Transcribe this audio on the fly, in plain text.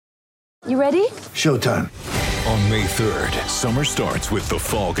You ready? Showtime. On May 3rd, summer starts with The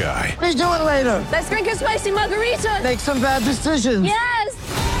Fall Guy. Let's do it later. Let's drink a spicy margarita. Make some bad decisions. Yes!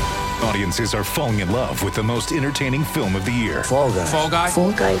 Audiences are falling in love with the most entertaining film of the year. Fall Guy. Fall Guy?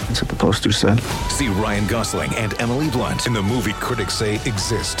 Fall Guy. That's what the poster said. See Ryan Gosling and Emily Blunt in the movie critics say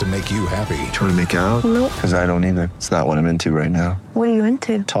exists to make you happy. Trying to make it out? Nope. Because I don't either. It's not what I'm into right now. What are you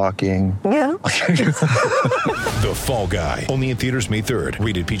into? Talking. Yeah. The Fall Guy. Only in theaters May 3rd.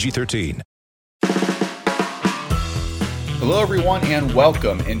 Rated PG-13. Hello, everyone, and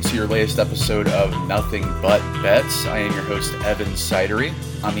welcome into your latest episode of Nothing But Bets. I am your host, Evan Sidery.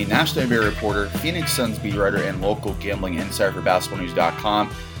 I'm the National NBA reporter, Phoenix Suns beat writer, and local gambling insider for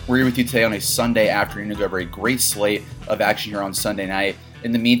BasketballNews.com. We're here with you today on a Sunday afternoon to go over a great slate of action here on Sunday night.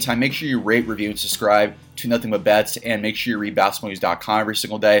 In the meantime, make sure you rate, review, and subscribe to Nothing But Bets, and make sure you read BasketballNews.com every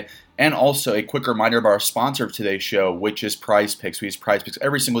single day. And also, a quick reminder about our sponsor of today's show, which is Prize Picks. We use Prize Picks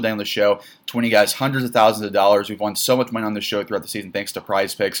every single day on the show to win you guys hundreds of thousands of dollars. We've won so much money on the show throughout the season thanks to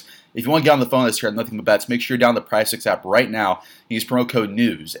Prize Picks. If you want to get on the phone with us here at Nothing But Bets, make sure you're down the Prize Picks app right now. Use promo code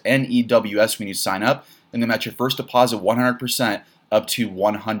NEWS, N-E-W-S, when you sign up, and then match your first deposit 100% up to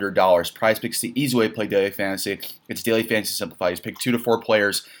 $100. Prize Picks is the easy way to play daily fantasy. It's daily fantasy simplified. You pick 2 to 4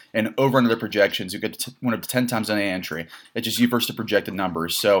 players and over under the projections. You get one up to 10 times on any entry. It's just you versus the projected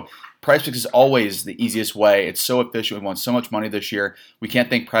numbers. So Prize Picks is always the easiest way. It's so efficient. We won so much money this year. We can't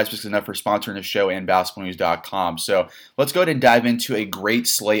thank Prize Picks enough for sponsoring the show and BasketballNews.com. So let's go ahead and dive into a great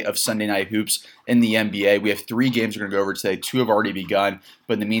slate of Sunday night hoops in the NBA. We have 3 games we're going to go over today. 2 have already begun.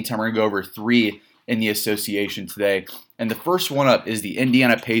 But in the meantime, we're going to go over 3 in the association today. And the first one up is the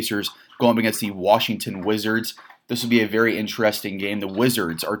Indiana Pacers going up against the Washington Wizards. This will be a very interesting game. The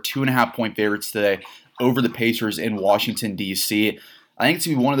Wizards are 2.5-point favorites today over the Pacers in Washington, D.C. I think it's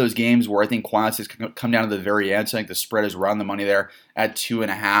going to be one of those games where I think quantities can come down to the very end. So I think the spread is around the money there at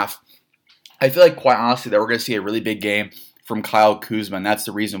 2.5. I feel like, quite honestly, that we're going to see a really big game from Kyle Kuzma, and that's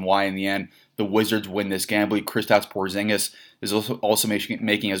the reason why, in the end, the Wizards win this game. I believe Kristaps Porzingis is also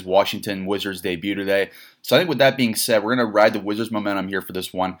making his Washington Wizards debut today. So I think with that being said, we're going to ride the Wizards momentum here for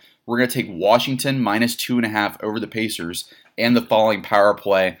this one. We're going to take Washington minus 2.5 over the Pacers and the following power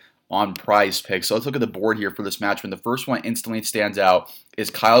play on Prize Picks. So let's look at the board here for this match. And the first one instantly stands out is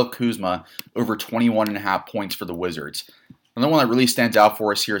Kyle Kuzma over 21.5 points for the Wizards. Another one that really stands out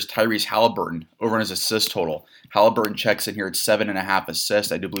for us here is Tyrese Halliburton over on his assist total. Halliburton checks in here at 7.5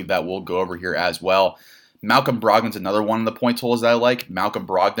 assists. I do believe that will go over here as well. Malcolm Brogdon's another one of the point totals that I like. Malcolm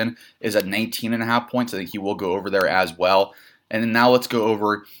Brogdon is at 19.5 points. I think he will go over there as well. And then now let's go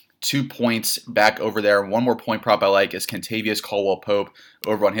over 2 points back over there. One more point prop I like is Kentavious Caldwell-Pope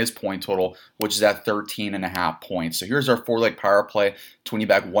over on his point total, which is at 13.5 points. So here's our 4-leg power play to win you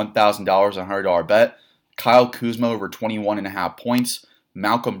back $1,000 on a $100 bet. Kyle Kuzma over 21.5 points.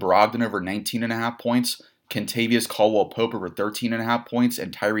 Malcolm Brogdon over 19.5 points. Kentavious Caldwell-Pope over 13.5 points.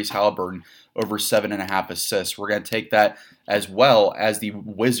 And Tyrese Halliburton over 7.5 assists. We're going to take that as well as the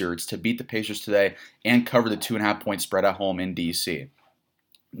Wizards to beat the Pacers today and cover the 2.5-point spread at home in D.C.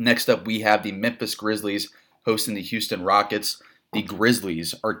 Next up, we have the Memphis Grizzlies hosting the Houston Rockets. The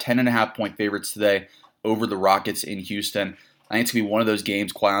Grizzlies are 10.5-point favorites today over the Rockets in Houston. I think it's going to be one of those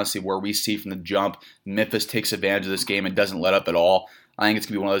games, quite honestly, where we see from the jump, Memphis takes advantage of this game and doesn't let up at all. I think it's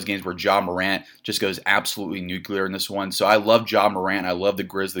going to be one of those games where Ja Morant just goes absolutely nuclear in this one. So I love Ja Morant. I love the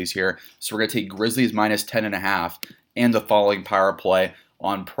Grizzlies here. So we're going to take Grizzlies minus 10.5 and the following power play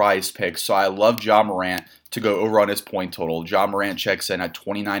on Prize Picks. So I love Ja Morant to go over on his point total. Ja Morant checks in at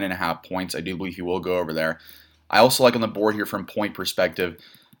 29.5 points. I do believe he will go over there. I also like on the board here from point perspective,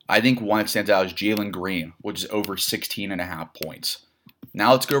 I think one that stands out is Jalen Green, which is over 16.5 points.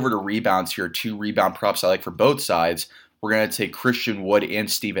 Now let's go over to rebounds here. 2 rebound props I like for both sides. We're going to take Christian Wood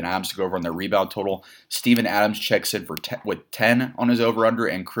and Steven Adams to go over on their rebound total. Steven Adams checks in with 10 on his over-under,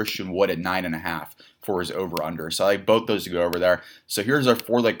 and Christian Wood at 9.5 for his over-under. So I like both those to go over there. So here's our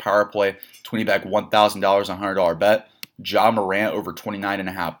 4-leg power play. 20 back $1,000 on a $100 bet. Ja Morant over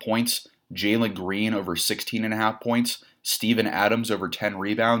 29.5 points. Jalen Green over 16.5 points. Steven Adams over 10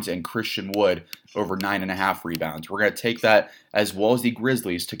 rebounds, and Christian Wood over 9.5 rebounds. We're going to take that as well as the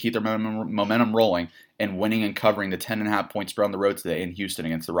Grizzlies to keep their momentum rolling and winning and covering the 10.5 point spread on the road today in Houston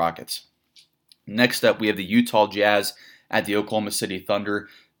against the Rockets. Next up, we have the Utah Jazz at the Oklahoma City Thunder.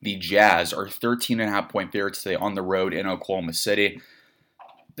 The Jazz are 13.5 point favorites today on the road in Oklahoma City.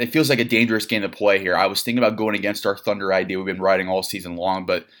 It feels like a dangerous game to play here. I was thinking about going against our Thunder idea we've been riding all season long,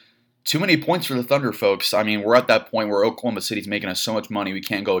 but too many points for the Thunder, folks. I mean, we're at that point where Oklahoma City's making us so much money, we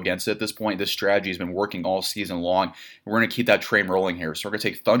can't go against it at this point. This strategy has been working all season long. We're going to keep that train rolling here. So we're going to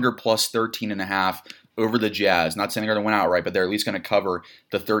take Thunder plus 13.5 over the Jazz. Not saying they're going to win outright, but they're at least going to cover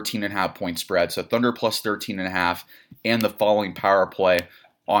the 13.5 point spread. So Thunder plus 13.5 and the following power play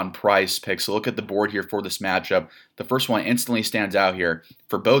on Prize Picks. So look at the board here for this matchup. The first one instantly stands out here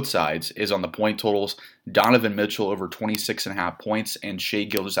for both sides is on the point totals. Donovan Mitchell over 26.5 points and Shai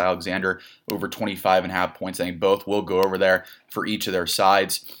Gilgeous-Alexander over 25.5 points. I think both will go over there for each of their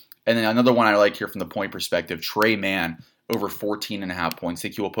sides. And then another one I like here from the point perspective, Tre Mann over 14.5 points. I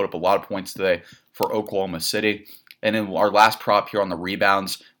think he will put up a lot of points today for Oklahoma City. And then our last prop here on the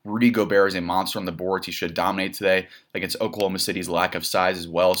rebounds, Rudy Gobert is a monster on the boards. He should dominate today against Oklahoma City's lack of size as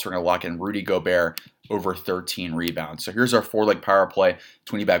well. So we're going to lock in Rudy Gobert over 13 rebounds. So here's our 4-leg power play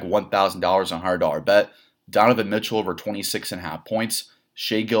to win you back $1,000 on $100 bet. Donovan Mitchell over 26.5 points.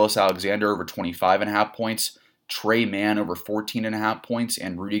 Shai Gilgeous-Alexander over 25.5 points. Tre Mann over 14.5 points.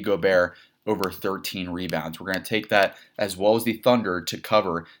 And Rudy Gobert over 13 rebounds. We're going to take that as well as the Thunder to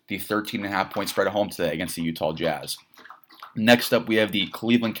cover the 13.5 point spread at home today against the Utah Jazz. Next up, we have the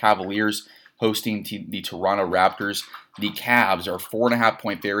Cleveland Cavaliers hosting the Toronto Raptors. The Cavs are 4.5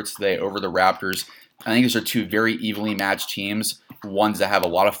 point favorites today over the Raptors. I think these are two very evenly matched teams, ones that have a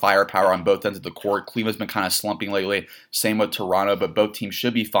lot of firepower on both ends of the court. Cleveland's been kind of slumping lately, same with Toronto, but both teams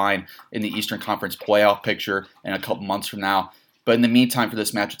should be fine in the Eastern Conference playoff picture in a couple months from now. But in the meantime, for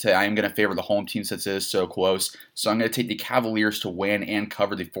this matchup today, I am going to favor the home team since it is so close. So I'm going to take the Cavaliers to win and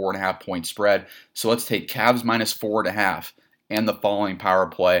cover the 4.5 point spread. So let's take Cavs minus 4.5 and the following power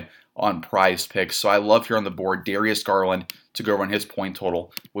play on Prize Picks. So I love here on the board Darius Garland to go run his point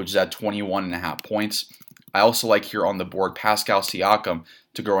total, which is at 21.5 points. I also like here on the board Pascal Siakam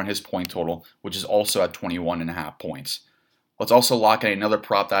to go run his point total, which is also at 21.5 points. Let's also lock in another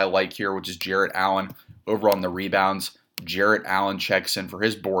prop that I like here, which is Jarrett Allen over on the rebounds. Jarrett Allen checks in for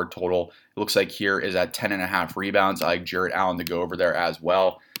his board total. It looks like here is at 10.5 rebounds. I like Jarrett Allen to go over there as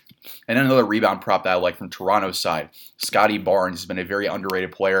well. And another rebound prop that I like from Toronto's side. Scotty Barnes has been a very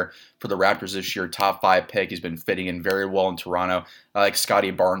underrated player for the Raptors this year. Top 5 pick. He's been fitting in very well in Toronto. I like Scotty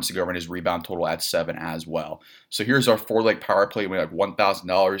Barnes to go over his rebound total at 7 as well. So here's our 4-leg power play. We have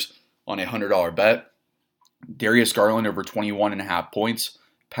 $1,000 on a $100 bet. Darius Garland over 21.5 points.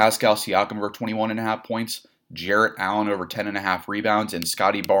 Pascal Siakam over 21.5 points. Jarrett Allen over 10.5 rebounds, and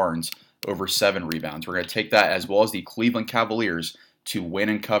Scotty Barnes over 7 rebounds. We're going to take that as well as the Cleveland Cavaliers to win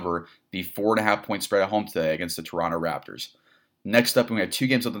and cover the 4.5 point spread at home today against the Toronto Raptors. Next up, we have 2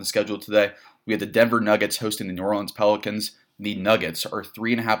 games on the schedule today. We have the Denver Nuggets hosting the New Orleans Pelicans. The Nuggets are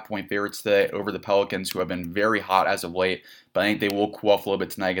 3.5 point favorites today over the Pelicans, who have been very hot as of late, but I think they will cool off a little bit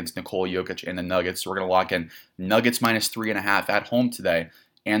tonight against Nikola Jokic and the Nuggets. So we're going to lock in Nuggets minus 3.5 at home today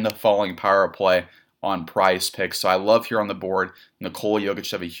and the following power play on Prize Picks. So I love here on the board Nikola Jokic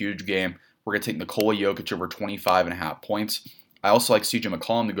to have a huge game. We're going to take Nikola Jokic over 25.5 points. I also like CJ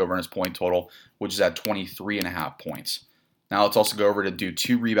McCollum to go over on his point total, which is at 23.5 points. Now let's also go over to do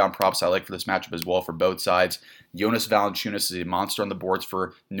 2 rebound props I like for this matchup as well for both sides. Jonas Valanciunas is a monster on the boards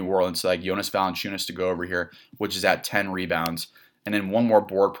for New Orleans. So I like Jonas Valanciunas to go over here, which is at 10 rebounds. And then one more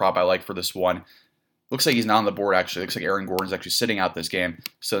board prop I like for this one. Looks like he's not on the board, actually. Looks like Aaron Gordon's actually sitting out this game.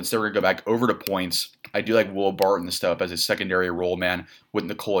 So instead, we're going to go back over to points. I do like Will Barton to step up as a secondary role man with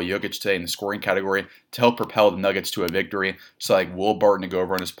Nikola Jokic today in the scoring category to help propel the Nuggets to a victory. So I like Will Barton to go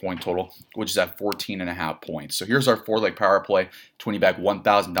over on his point total, which is at 14.5 points. So here's our 4-leg power play to win you back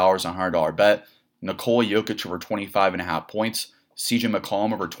 $1,000 on a $100 bet. Nikola Jokic over 25.5 points. CJ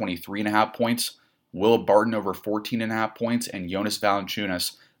McCollum over 23.5 points. Will Barton over 14.5 points. And Jonas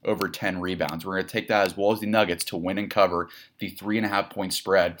Valanciunas over 10 rebounds. We're going to take that as well as the Nuggets to win and cover the 3.5 point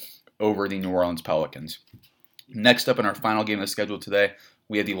spread over the New Orleans Pelicans. Next up in our final game of the schedule today,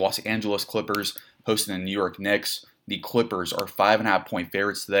 we have the Los Angeles Clippers hosting the New York Knicks. The Clippers are 5.5 point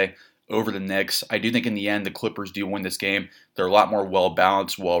favorites today over the Knicks. I do think in the end the Clippers do win this game. They're a lot more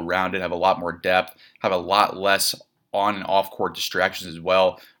well-balanced, well-rounded, have a lot more depth, have a lot less on and off-court distractions as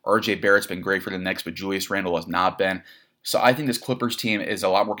well. RJ Barrett's been great for the Knicks, but Julius Randle has not been. So I think this Clippers team is a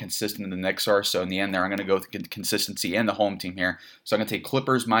lot more consistent than the Knicks are. So in the end there, I'm going to go with consistency and the home team here. So I'm going to take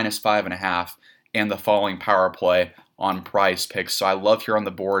Clippers minus 5.5 and the following power play on Prize Picks. So I love here on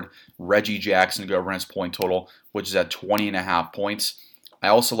the board Reggie Jackson to go over his point total, which is at 20.5 points. I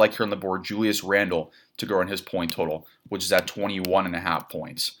also like here on the board Julius Randle to go on his point total, which is at 21.5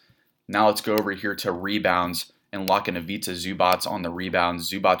 points. Now let's go over here to rebounds and lock in Ivica Zubac on the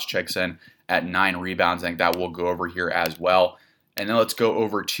rebounds. Zubac checks in at 9 rebounds. I think that will go over here as well. And then let's go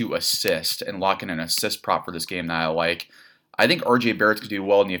over to assist and lock in an assist prop for this game that I like. I think RJ Barrett's going to do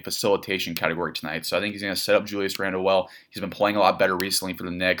well in the facilitation category tonight. So I think he's going to set up Julius Randle well. He's been playing a lot better recently for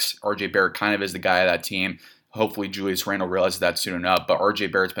the Knicks. RJ Barrett kind of is the guy of that team. Hopefully Julius Randle realizes that soon enough. But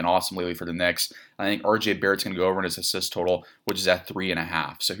RJ Barrett's been awesome lately for the Knicks. I think RJ Barrett's going to go over in his assist total, which is at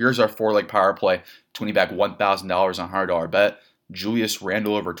 3.5. So here's our 4-leg power play. 20 back $1,000 on $100 bet. Julius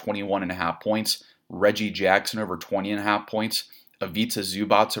Randle over 21.5 points. Reggie Jackson over 20.5 points. Ivica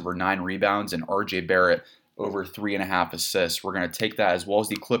Zubac over 9 rebounds. And RJ Barrett over 3.5 assists. We're going to take that as well as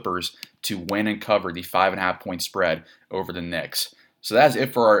the Clippers to win and cover the 5.5 point spread over the Knicks. So that's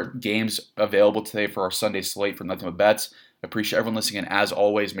it for our games available today for our Sunday slate for Nothing But Bets. I appreciate everyone listening, and as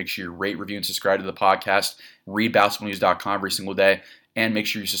always, make sure you rate, review, and subscribe to the podcast. Read basketballnews.com every single day, and make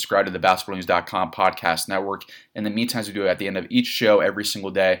sure you subscribe to the basketballnews.com podcast network. In the meantime, as we do at the end of each show every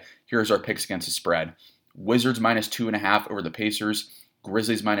single day, here's our picks against the spread. Wizards minus 2.5 over the Pacers.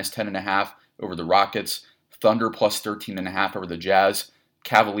 Grizzlies minus 10.5 over the Rockets. Thunder plus 13.5 over the Jazz.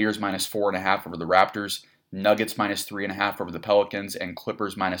 Cavaliers minus 4.5 over the Raptors. Nuggets minus 3.5 over the Pelicans, and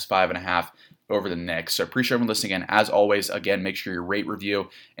Clippers minus 5.5 over the Knicks. So I appreciate everyone listening, and as always, again, make sure you rate, review,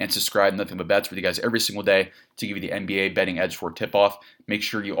 and subscribe to Nothing But Bets with you guys every single day to give you the NBA betting edge for tip-off. Make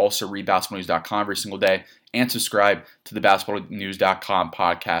sure you also read basketballnews.com every single day and subscribe to the basketballnews.com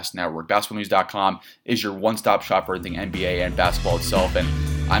podcast network. Basketballnews.com is your one-stop shop for everything NBA and basketball itself, and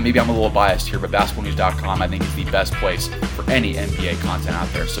maybe I'm a little biased here, but basketballnews.com I think is the best place for any NBA content out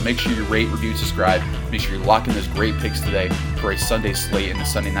there. So make sure you rate, review, subscribe. Make sure you lock in those great picks today for a Sunday slate and the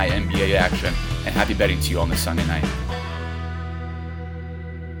Sunday night NBA action. And happy betting to you on this Sunday night.